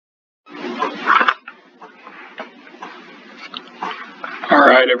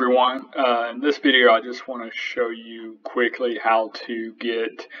Alright everyone, in this video I just want to show you quickly how to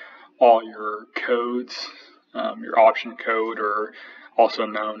get all your codes, your option code, or also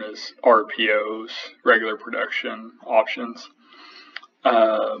known as RPOs, regular production options.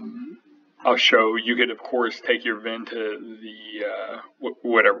 I'll show you could of course take your VIN to the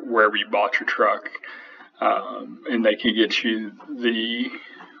wherever you bought your truck, and they can get you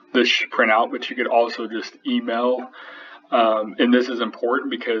this printout, but you could also just email. And this is important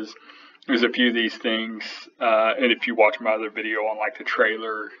because there's a few of these things, and if you watch my other video on like the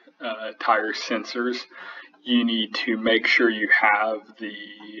trailer tire sensors, you need to make sure you have the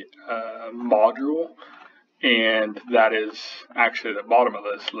module, and that is actually the bottom of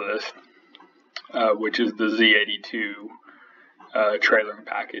this list, which is the Z82 trailering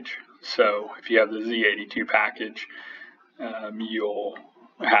package. So if you have the Z82 package, you'll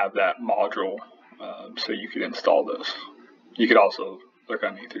have that module, so you could install those. You could also look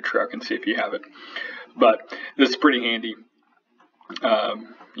underneath your truck and see if you have it. But this is pretty handy.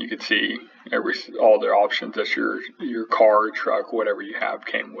 You can see all their options that your car, truck, whatever you have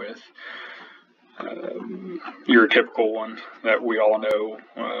came with. Your typical one that we all know,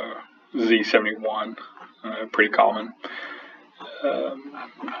 Z71, pretty common.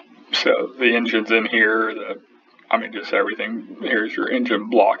 So the engine's in here. Just everything. Here's your engine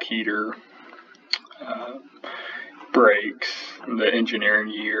block heater. Brakes, the engineering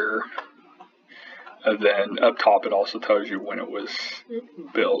year, and then up top it also tells you when it was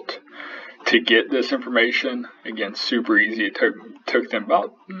built. To get this information, again, super easy. It took them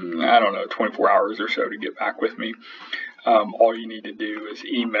about, 24 hours or so to get back with me. All you need to do is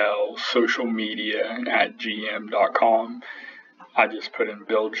email social media at gm.com. I just put in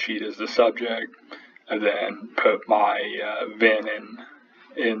build sheet as the subject, and then put my VIN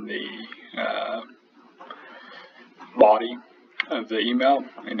in the body of the email,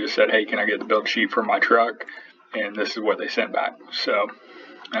 and just said, hey, can I get the build sheet for my truck? And this is what they sent back. So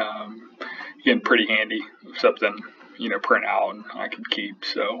again, pretty handy. Something print out and I can keep,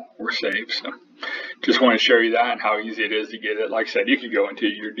 so we're safe. So just want to show you that and how easy it is to get it. Like I said, you could go into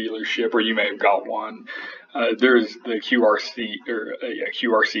your dealership, or you may have got one. There's the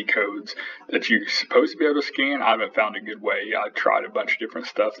QRC codes that you're supposed to be able to scan. I haven't found a good way. I tried a bunch of different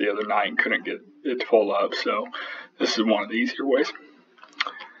stuff the other night and couldn't get it to pull up, so this is one of the easier ways.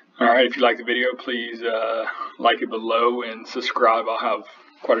 Alright, if you like the video, please like it below and subscribe. I'll have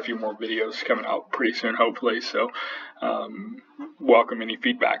quite a few more videos coming out pretty soon, hopefully, so welcome any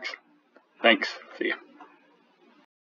feedbacks. Thanks. See ya.